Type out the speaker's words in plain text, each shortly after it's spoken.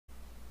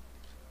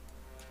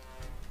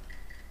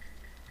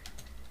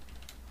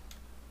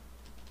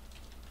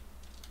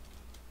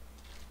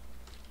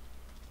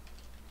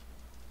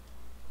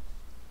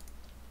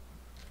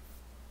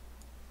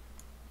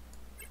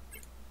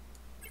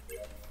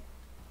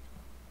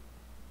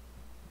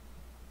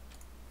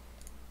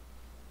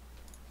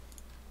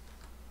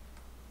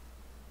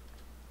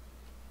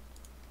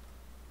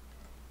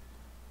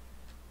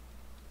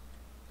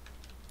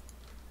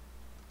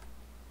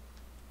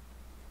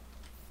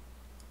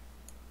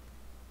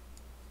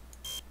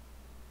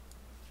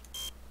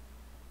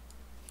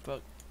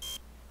Fuck.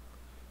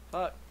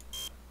 Fuck.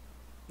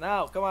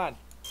 No, come on.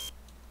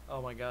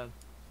 Oh my god.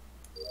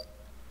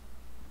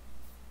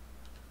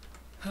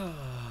 I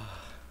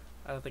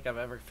don't think I've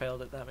ever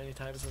failed it that many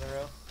times in a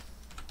row.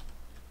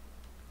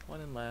 One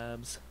in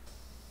labs.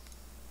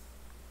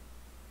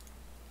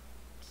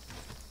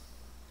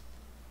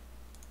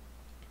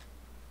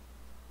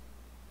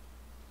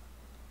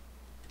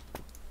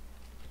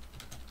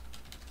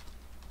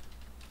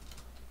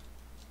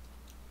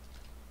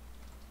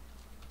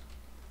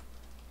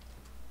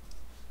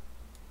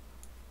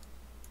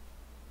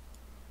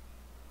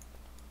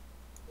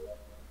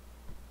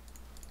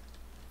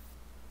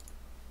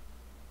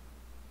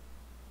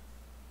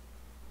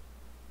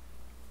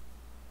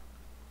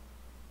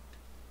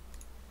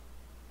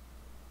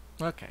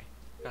 Okay,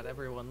 got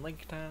everyone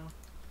linked now.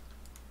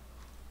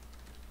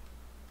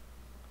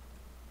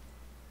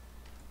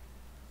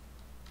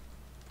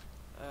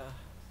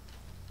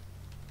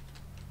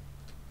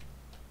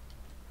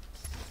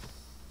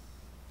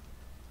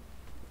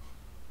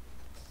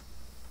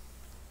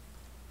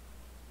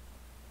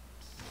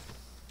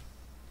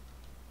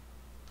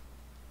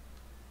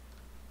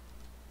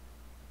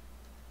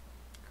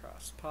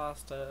 Cross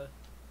pasta.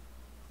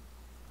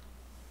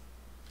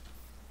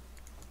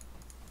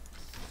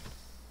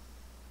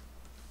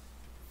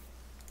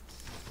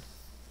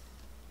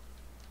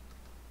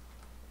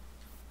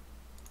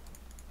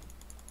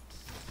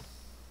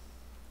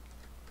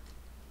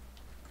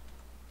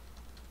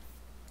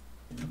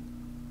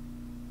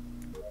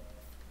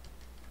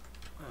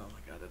 Oh my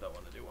god, I don't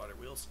want to do water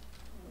wheels.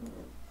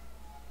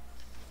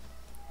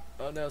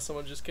 Oh no,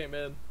 someone just came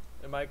in.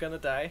 Am I gonna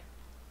die?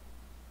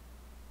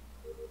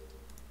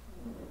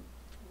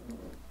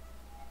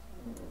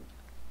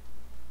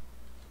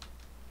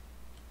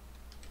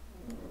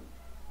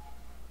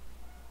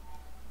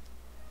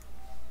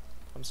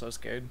 I'm so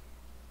scared.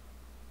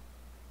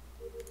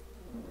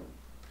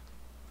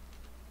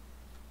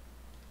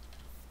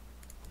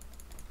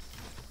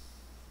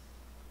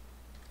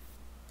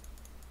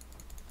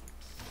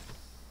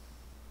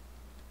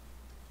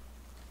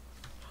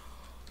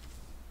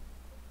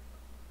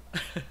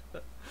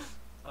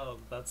 Oh,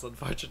 that's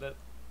unfortunate.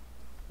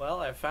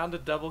 Well, I found a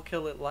double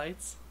kill at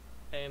lights,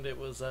 and it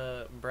was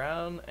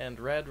brown and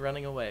red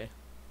running away.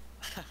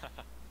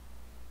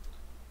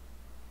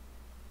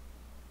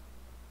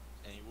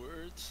 Any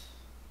words?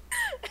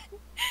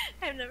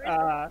 I've never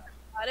thought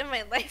in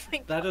my life.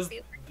 That is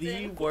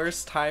the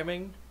worst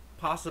timing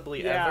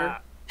possibly ever.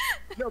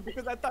 No,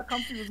 because I thought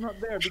Comfy was not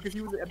there because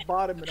he was at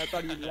bottom and I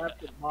thought he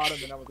left at bottom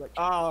and I was like,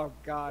 oh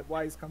god,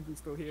 why is Comfy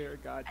still here?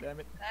 God damn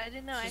it. I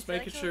didn't know. Just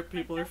making sure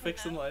people are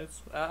fixing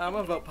lights. I'm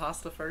gonna vote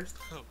pasta first.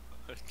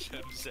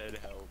 Jem said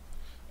help.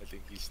 I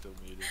think he's still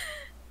muted.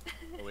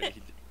 Oh wait, he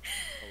did.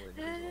 Oh wait,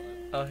 no, he's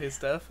alive. Oh, he's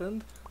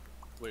deafened?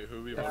 Wait, who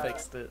are we I voting?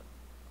 fixed it.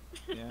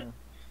 Yeah.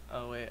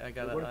 Oh wait, I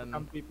gotta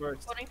Comfy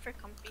first. Voting for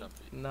Comfy.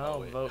 No, Oh,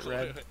 wait. vote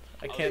red.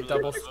 I was can't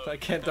really I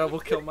can't double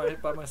kill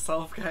by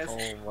myself, guys.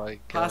 Oh my god.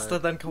 Pasta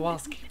then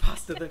Kowalski.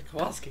 Pasta then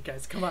Kowalski,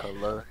 guys. Come on.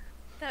 Hello.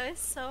 That was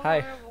so Hi.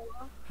 horrible.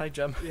 Hi,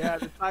 Jem. Yeah,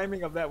 the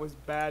timing of that was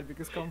bad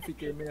because Comfy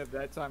came in at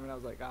that time and I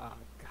was like, ah,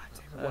 god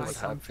damn it, why What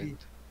Comfy?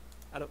 happened?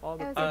 Out of all It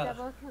the was a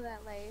double kill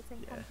at lights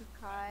and yeah. Comfy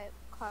caught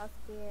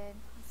Kowalski and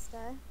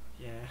Pasta.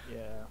 Yeah.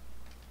 Yeah.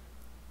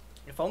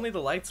 If only the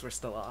lights were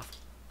still off.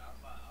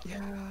 Yeah.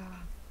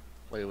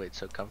 Wait,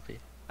 so comfy?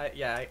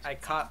 I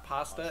caught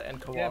Pasta and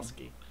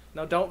Kowalski.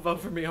 No, don't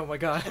vote for me. Oh my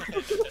god.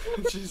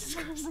 Jesus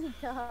Christ. Oh my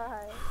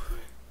god.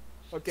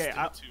 Okay,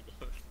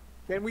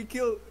 can we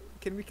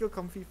kill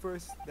Comfy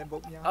first, then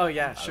vote me out? Oh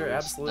yeah, sure,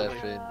 was absolutely.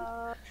 deafened.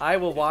 I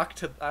will walk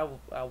to. I'll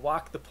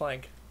walk the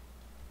plank.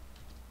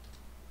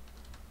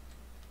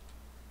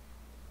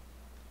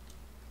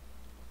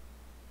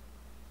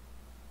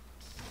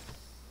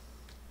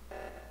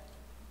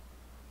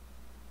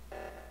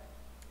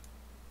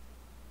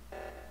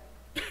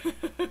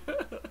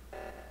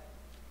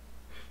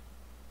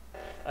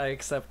 I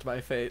accept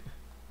my fate.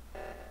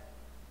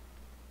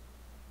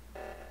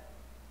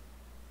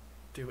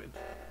 Do it.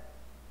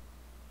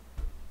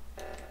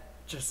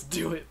 Just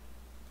do it.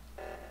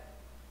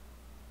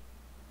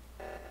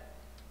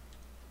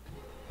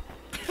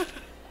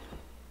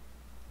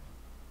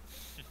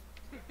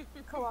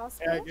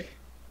 Kowalski? Yeah,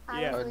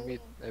 I was Unmute waiting.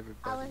 I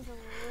everybody. was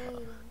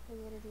waiting for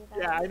you to do that.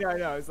 Yeah, I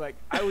know. It's like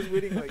I was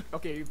waiting. Like,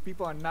 okay, if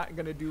people are not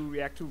gonna do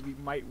react to, we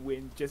might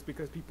win just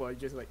because people are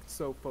just like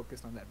so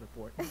focused on that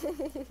report.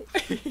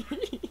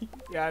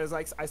 Yeah, it was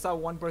like I saw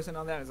one person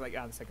on that. And it's like,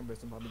 the second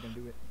person probably gonna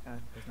do it.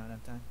 There's not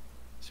enough time.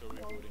 So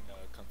we're voting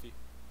Comfy?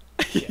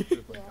 Yeah,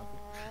 good point, Yeah.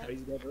 Comfy.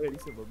 He's dead already,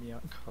 so vote me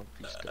out.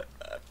 Comfy's good.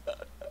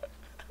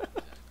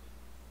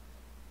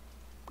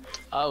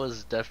 I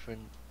was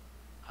deafened.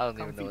 I don't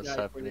even Comfy know what's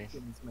died for your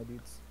happening. sins, my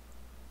dudes.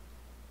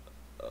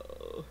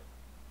 Oh,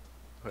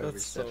 Whoever's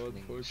that's so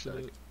deafening, you suck.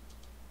 unfortunate.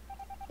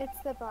 It's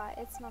the bot,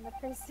 it's not the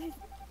person.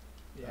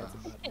 Yeah, it's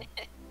about that.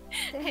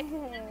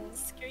 I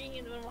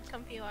screamed when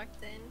Comfy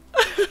walked in.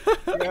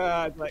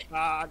 Yeah, it's like,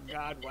 god,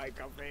 why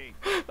Comfy?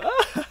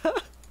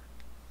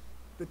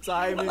 The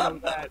timing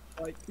of that.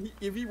 Like,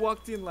 if he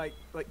walked in like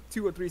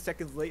 2 or 3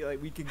 seconds late,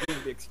 like we could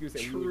give the excuse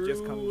that he was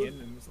just coming True. in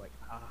and was like,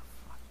 ah,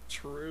 fuck.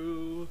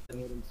 True.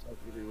 Let himself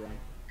really run.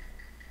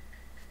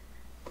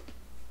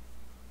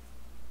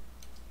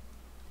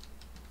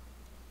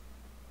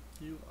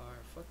 You are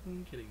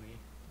fucking kidding me.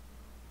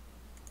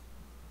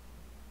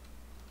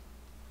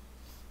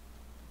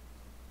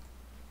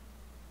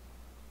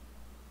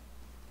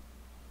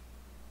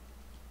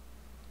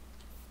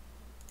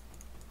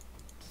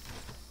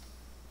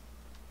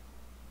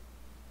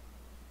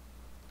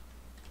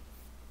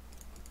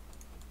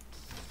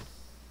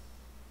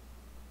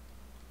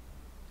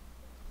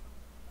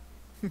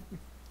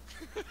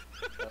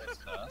 Nice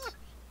pass.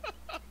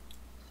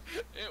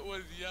 It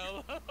was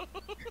yellow.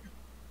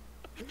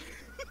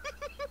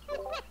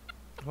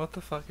 What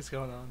the fuck is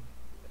going on?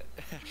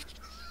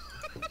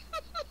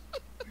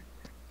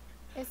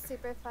 It's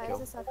super fire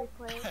as a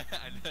self-report.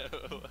 I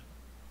know.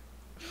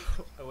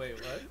 Oh, wait,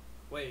 what?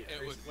 Wait,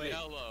 It was wait.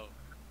 yellow.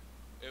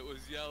 It was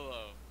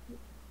yellow.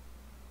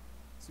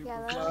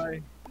 Yellow.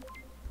 Superfly.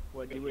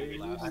 What do we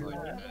Last What like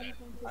do that. you think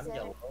you I'm said?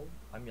 yellow.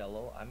 I'm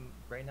yellow.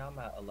 Right now I'm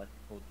at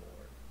electrical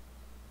door.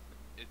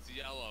 It's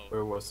yellow.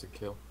 Where was the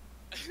kill?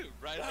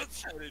 Right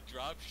outside of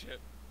dropship.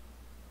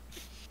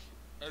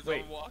 As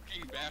Wait. I'm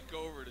walking back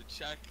over to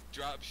check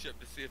dropship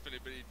to see if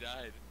anybody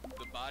died,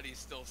 the body's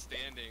still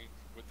standing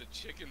with the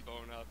chicken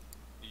bone up.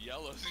 The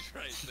yellow's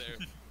right there.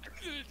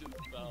 It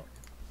just fell.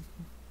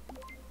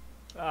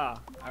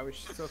 Ah, I was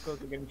so close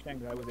to getting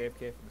shanked. I was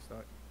AFK from the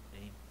start.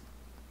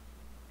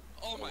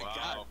 Oh my Wow.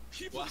 god.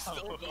 People Wow.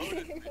 still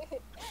voted.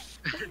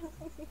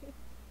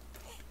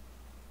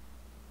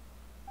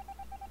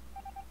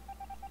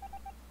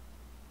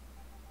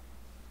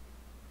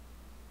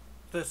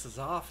 This is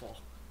awful.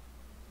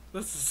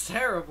 This is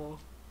terrible.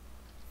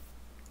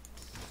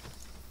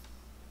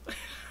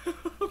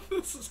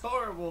 This is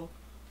horrible.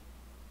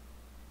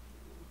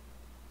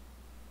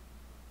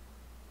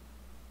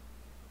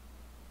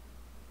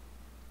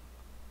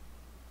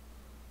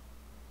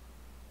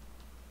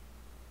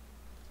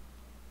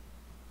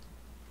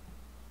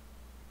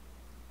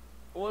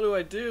 What do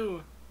I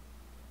do?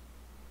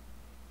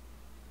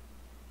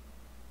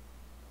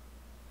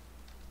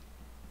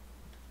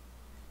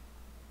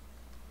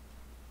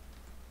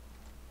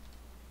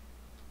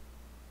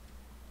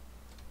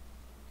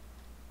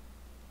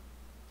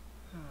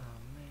 Oh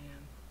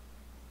man.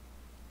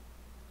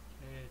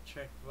 Okay,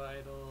 check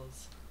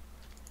vitals.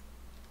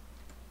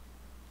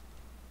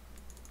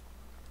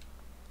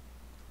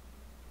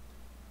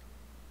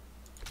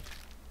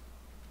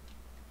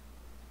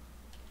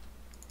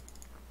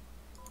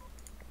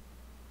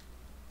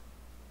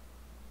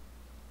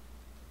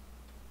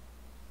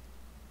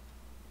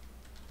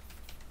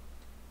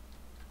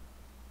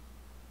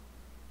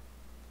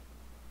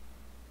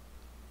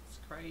 It's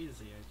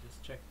crazy. I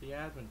just checked the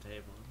admin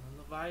table and then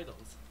the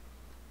vitals.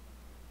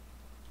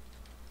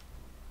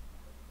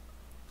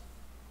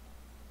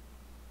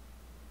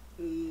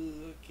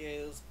 Ooh, okay,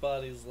 this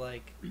body's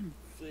like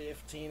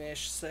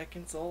 15-ish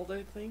seconds old,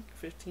 I think.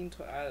 15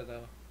 to, I don't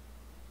know.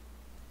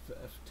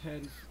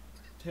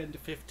 10 to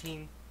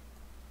 15.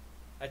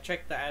 I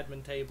checked the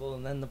admin table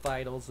and then the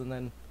vitals, and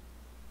then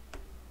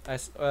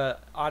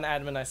on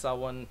admin I saw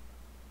one.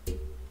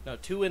 No,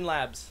 2 in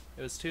labs.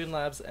 It was 2 in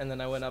labs, and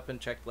then I went up and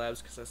checked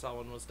labs because I saw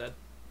one was dead.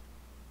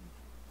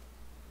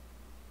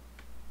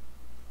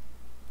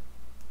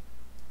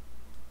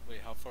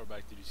 Wait, how far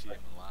back did you see him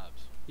in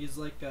labs? He's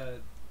like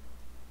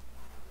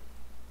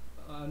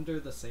under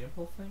the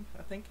sample thing,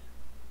 I think.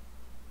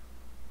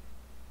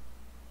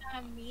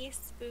 Me,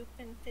 Spoop,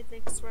 and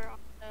Physics were on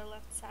the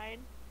left side.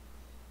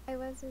 I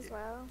was as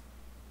well.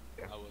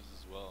 I was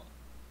as well.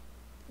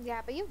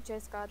 Yeah, but you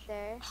just got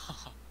there.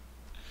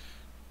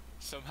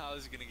 Somehow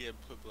it's gonna get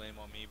put blame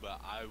on me, but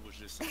I was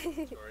just in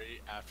the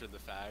story after the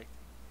fact.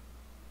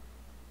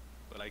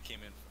 But I came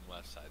in from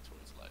left side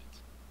towards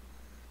lights.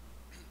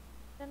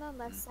 And on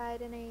left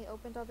side, and I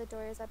opened all the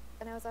doors up,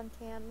 and I was on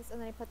cams,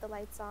 and then I put the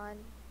lights on,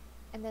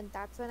 and then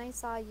that's when I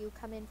saw you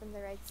come in from the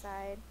right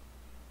side.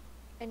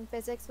 And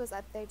Physics was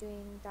up there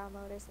doing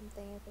download or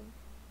something, I think.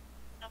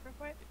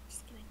 Self-report?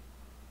 Just kidding.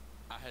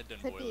 I had done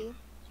Could boiler be. room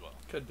as well.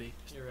 Could be.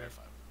 Just to You're right.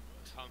 verify what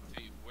it was.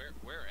 Comfy,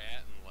 where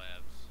at in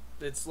labs?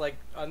 It's like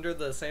under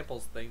the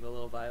samples thing, the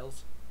little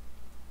vials.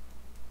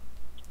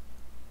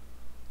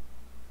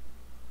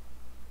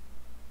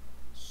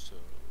 So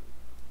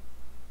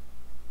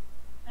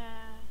Uh,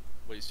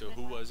 wait, so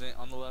who wasn't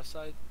on the left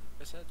side?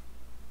 I said.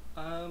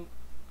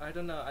 I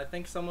don't know. I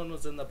think someone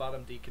was in the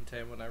bottom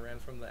decontam when I ran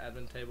from the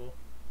admin table.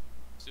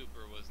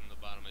 Super was in the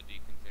bottom of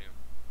decontam.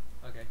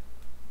 Okay.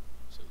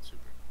 So it's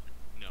super.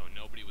 No,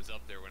 nobody was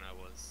up there when I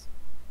was.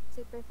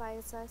 Super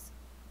fire sus.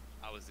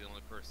 I was the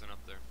only person up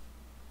there.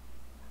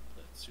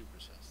 That's super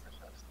sus.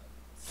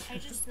 I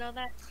just know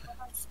that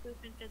Spoop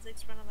and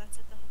Physics run on that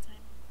side the whole time.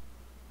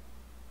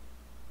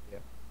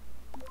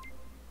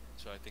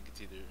 So I think it's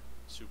either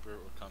super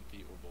or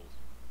comfy or both.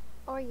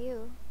 Or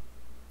you.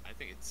 I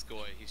think it's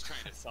Skoy. He's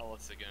trying to sell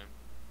us again.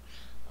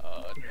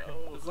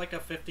 No. It's like a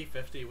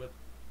 50-50 with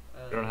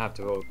You don't have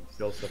to vote. It's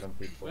still 7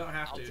 people. We don't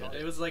have I'll to. tell It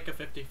you. was like a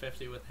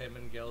 50-50 with him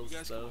and Gills, You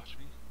guys can so. watch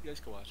me. You guys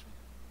can watch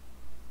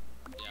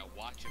me. Yeah,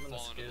 watch I'm it gonna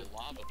fall into skip. the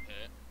lava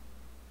pit.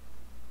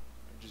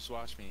 Just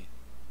watch me.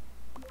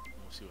 And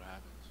we'll see what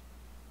happens.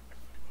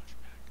 Everybody watch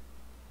your back.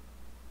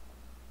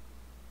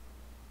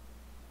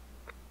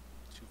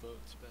 2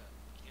 votes, bet.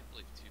 I can't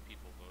believe 2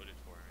 people voted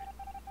for it.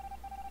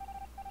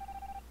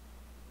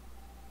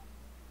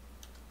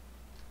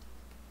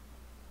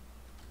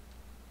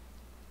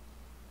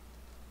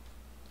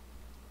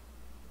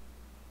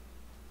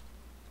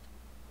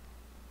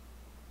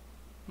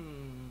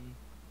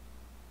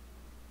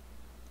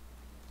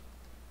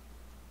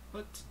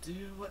 What to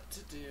do, what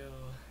to do.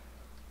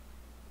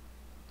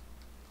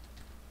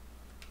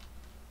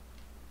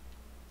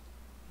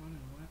 One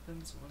in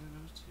weapons, one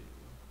in O2.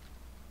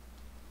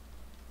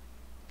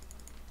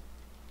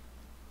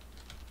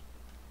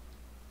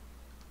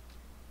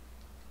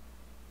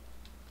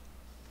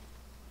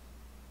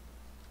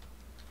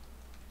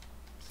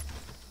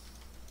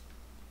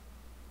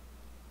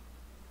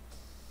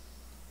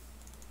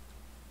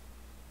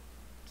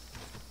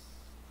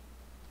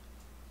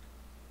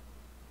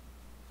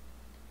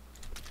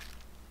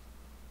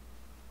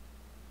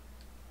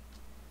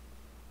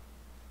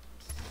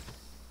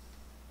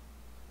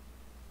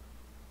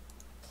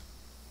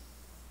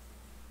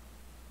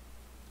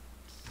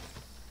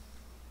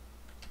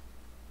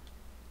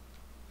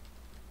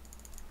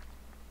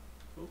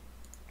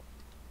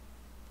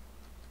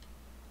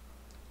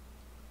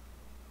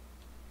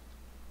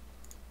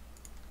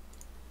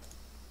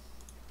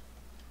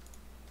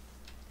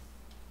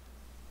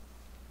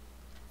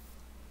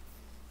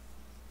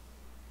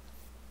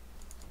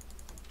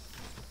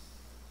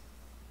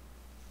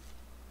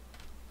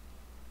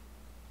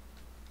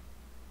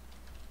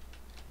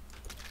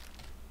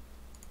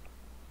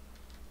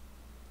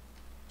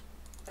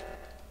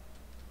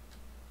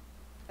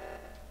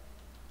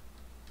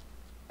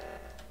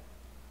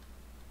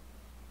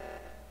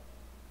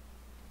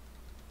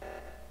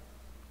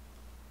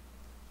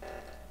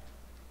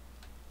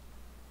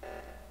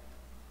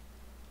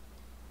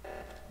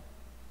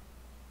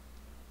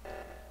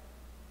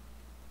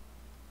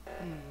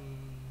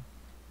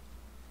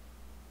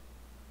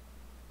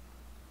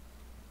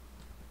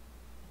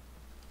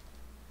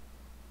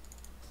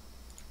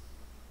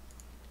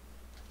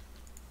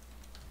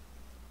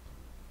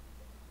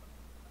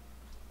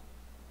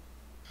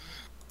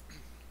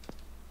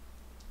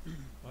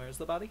 Where's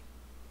the body?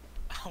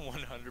 I'm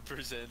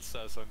 100%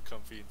 sus on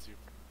Comfy and Super.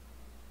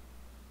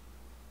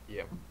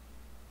 Yeah.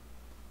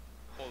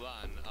 Hold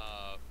on,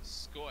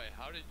 Skoy,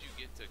 how did you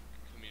get to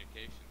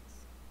communications?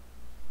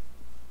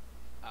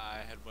 I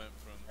had went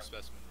from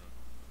specimen room.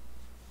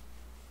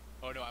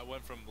 Oh no, I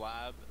went from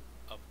lab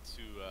up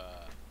to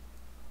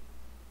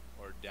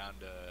or down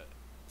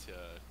to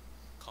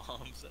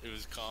comms. It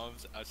was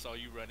comms. I saw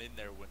you run in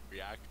there when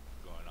reactor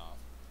was going off,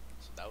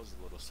 so that was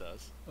a little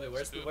sus. Wait,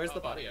 where's Spoop, the how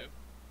about body you?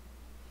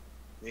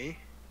 at? Me?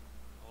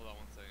 Hold on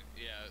one second.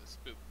 Yeah,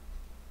 Spoop.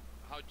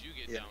 How'd you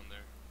get Yeah. down there?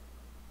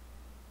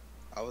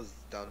 I was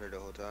down there the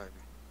whole time.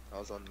 I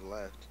was on the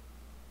left.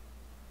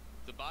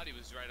 The body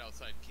was right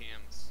outside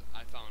Cam's.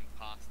 I found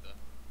pasta.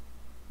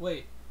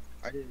 Wait,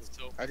 I didn't.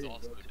 Soap I was didn't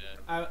also go to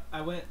dead.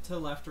 I went to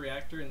left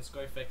reactor and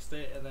Skoy fixed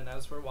it, and then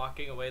as we're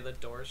walking away, the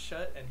door's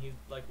shut, and he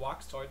like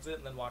walks towards it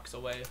and then walks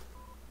away.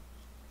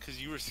 Cause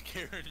you were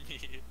scaring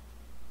me.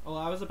 Well,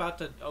 I was about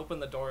to open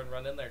the door and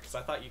run in there because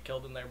I thought you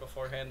killed in there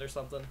beforehand or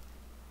something.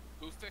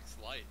 Who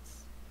fixed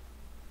lights?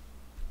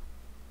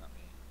 Not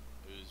me.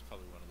 It was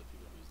probably one of the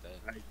people who's dead.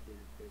 I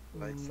didn't fix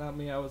lights. Not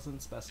me. I was in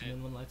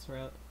specimen when lights were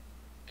out.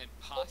 And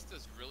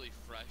pasta's really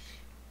fresh.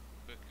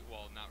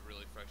 Well, not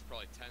really fresh,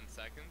 probably 10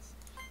 seconds.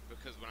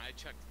 Because when I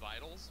checked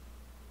vitals,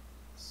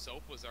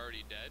 Soap was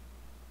already dead.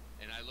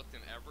 And I looked in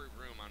every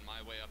room on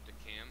my way up to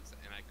Cam's,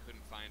 and I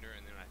couldn't find her,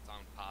 and then I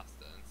found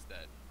pasta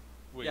instead.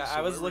 Wait, Yeah, so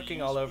I was where were looking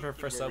you, all over Spoop,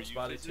 for and where were Soap's you,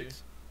 body,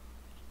 Physics?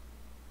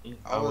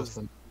 I was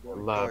in the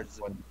going lab towards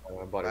when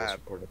body was lab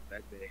reported.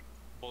 that day.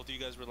 Both of you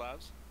guys were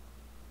labs?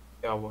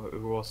 Yeah, well,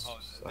 it was. Oh,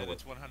 I then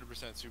went- it's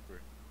 100%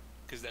 Super.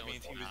 Because that No, means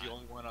it's he was the not.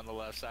 only one on the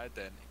left side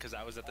then. Because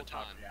I was at the Hold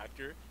top on.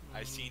 reactor.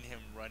 I seen him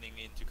running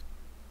into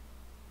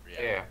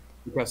Yeah,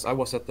 because I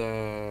was at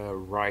the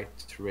right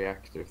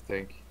reactor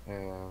thing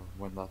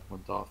when that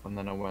went off, and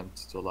then I went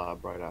to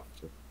lab right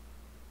after.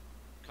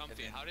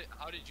 Comfy, then-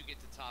 how did you get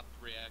to top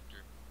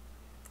reactor?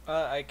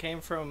 I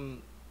came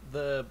from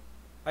the.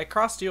 I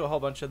crossed you a whole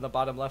bunch in the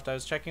bottom left. I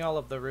was checking all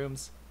of the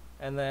rooms,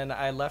 and then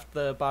I left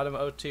the bottom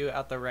O2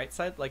 at the right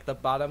side, like the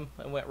bottom,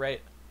 and went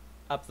right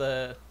up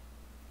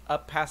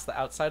past the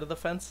outside of the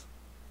fence,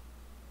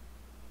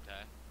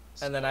 Okay.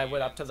 and then I Skoy,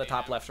 went you up to didn't the see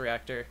top him? left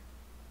reactor.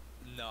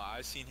 No,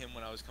 I seen him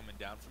when I was coming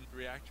down from the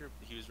reactor.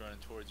 He was running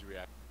towards the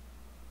reactor.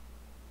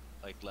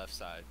 Like left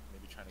side,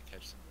 maybe trying to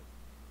catch somebody.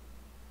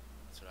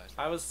 That's what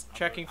I I was I'm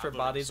checking vo- for I'm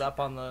voting bodies up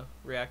Super. on the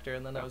reactor,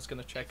 and then I Yeah. was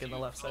gonna check If in the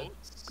you left side. vote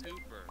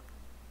Super.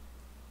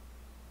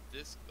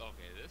 This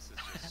is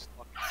just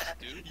fucking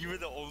stupid. You were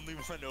the only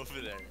one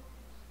over there.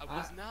 I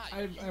was not.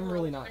 I'm You were really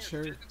over not there.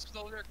 sure. Physics was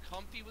over there.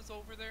 Comfy was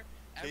over there.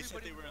 They said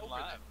Everybody they were in over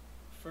live. them.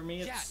 For me,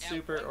 Yeah, it's at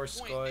super one or point,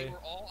 They Skoy. were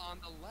all on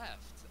the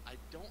left. I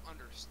don't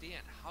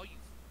understand how you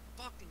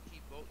fucking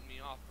keep voting me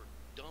off for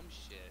dumb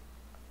shit.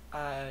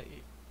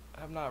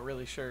 I'm not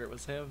really sure it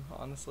was him,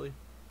 honestly.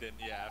 Then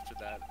yeah, after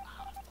that,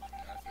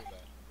 I feel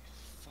bad.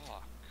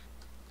 Fuck.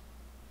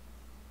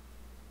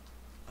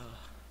 Ugh,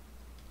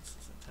 this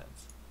is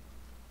intense.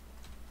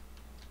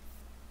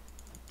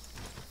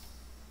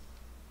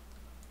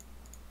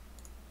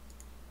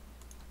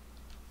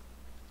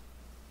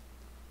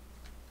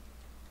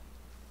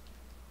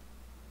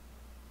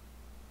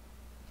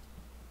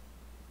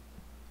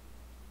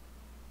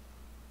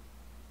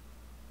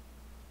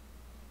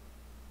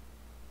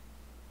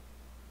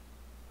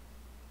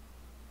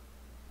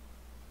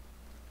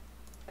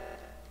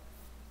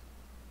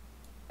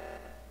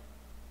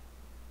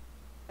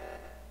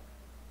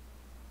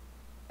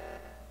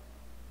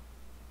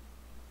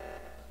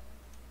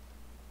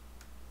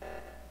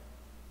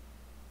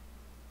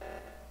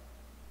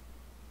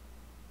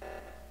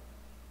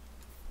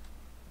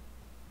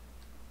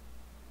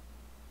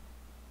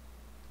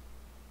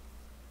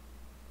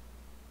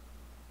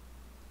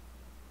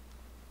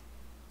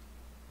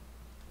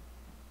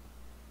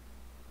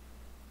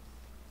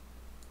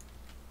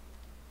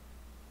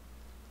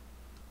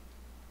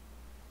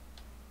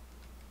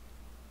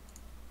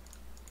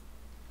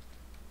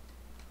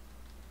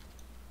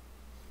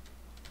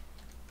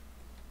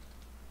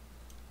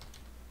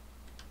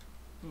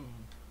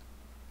 Hmm.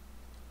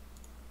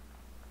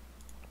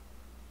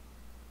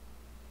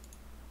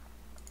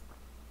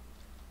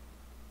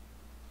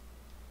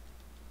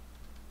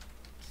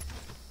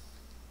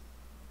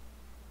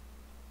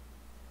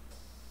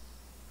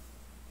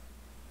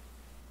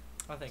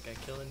 I think I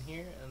kill in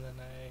here and then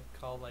I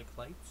call like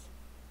lights.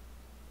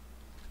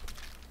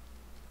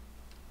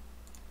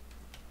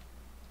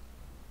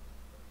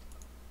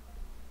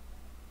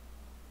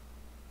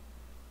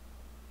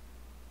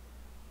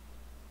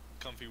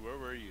 Comfy, where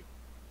were you?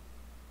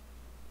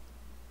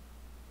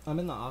 I'm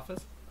in the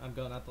office. I'm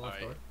going out the left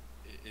door.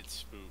 Alright, it's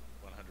Spook,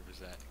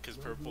 100%. Because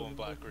purple and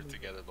black were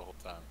together the whole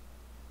time.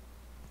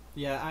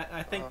 Yeah,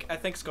 I think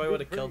Skoy would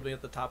have killed me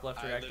at the top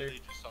left I reactor.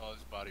 literally just saw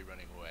his body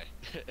running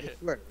away.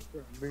 Look,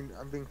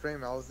 I'm being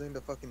framed. I was doing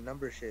the fucking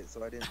number shit,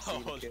 so I didn't see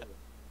the Oh, kill.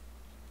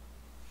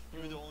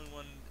 You were the only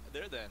one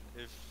there then,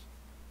 if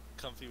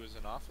Comfy was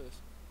in office.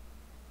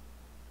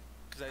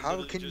 Because I How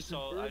literally can you just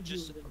saw, confirm I he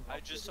just, was in I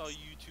just saw office?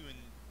 you two in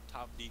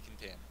top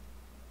decontam.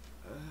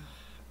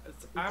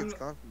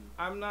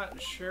 I'm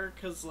not sure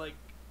because like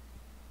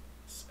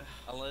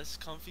Unless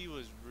Comfy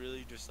was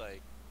really just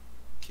like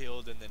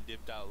killed and then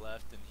dipped out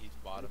left and he's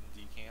bottom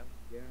decam.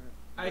 Yeah.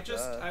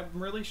 I'm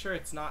really sure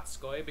it's not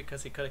Skoy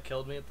because he could have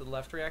killed me at the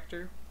left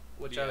reactor,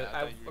 which Yeah, I I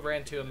thought you were ran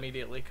gonna to do that.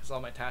 immediately because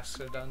all my tasks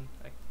are done.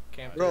 I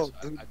can't. Bro,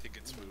 I think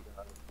it's Spook.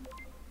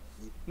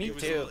 Me he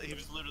was too. He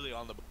was literally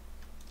on the.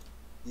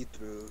 You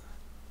threw.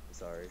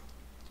 Sorry.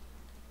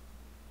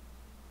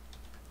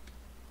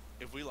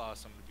 If we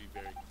lost, I'm gonna be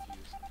very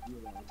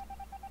confused.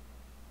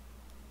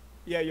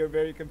 Yeah, you're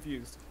very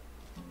confused.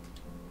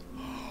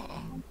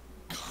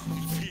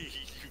 Comfy,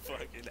 you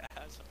fucking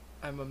asshole.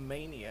 I'm a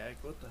maniac.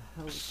 What the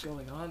hell is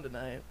going on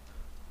tonight?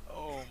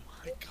 Oh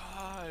my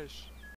gosh.